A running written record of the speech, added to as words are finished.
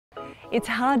It's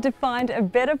hard to find a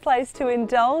better place to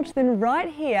indulge than right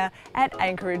here at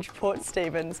Anchorage Port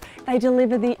Stephens. They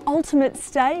deliver the ultimate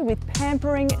stay with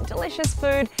pampering, delicious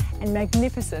food and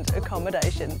magnificent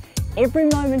accommodation. Every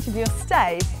moment of your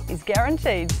stay is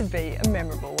guaranteed to be a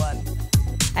memorable one.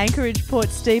 Anchorage Port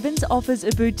Stephens offers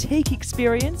a boutique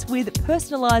experience with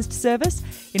personalised service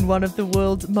in one of the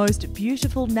world's most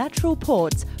beautiful natural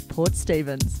ports, Port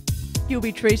Stephens. You'll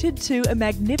be treated to a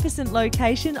magnificent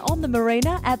location on the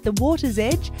marina at the water's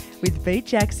edge with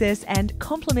beach access and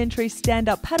complimentary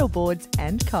stand-up paddleboards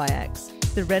and kayaks.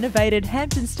 The renovated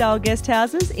Hampton-style guest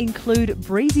houses include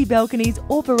breezy balconies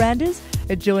or verandas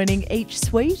adjoining each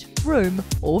suite, room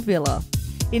or villa.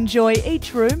 Enjoy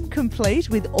each room complete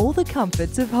with all the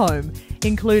comforts of home,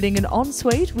 including an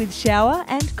ensuite with shower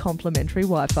and complimentary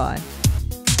Wi-Fi.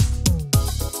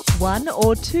 1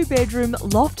 or 2 bedroom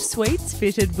loft suites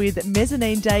fitted with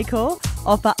mezzanine decor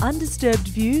offer undisturbed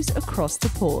views across the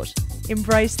port.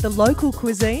 Embrace the local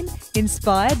cuisine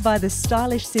inspired by the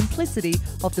stylish simplicity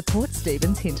of the Port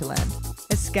Stephens hinterland.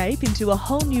 Escape into a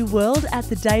whole new world at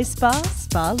the day spa,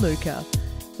 Spa Luca,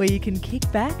 where you can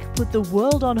kick back, put the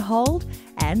world on hold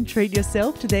and treat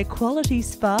yourself to their quality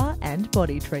spa and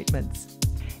body treatments.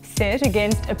 Set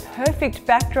against a perfect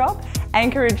backdrop,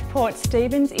 Anchorage Port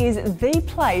Stephens is the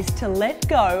place to let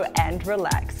go and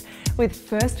relax. With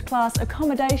first-class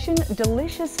accommodation,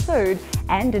 delicious food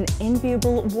and an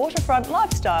enviable waterfront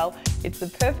lifestyle, it's the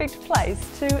perfect place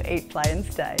to eat, play and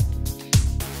stay.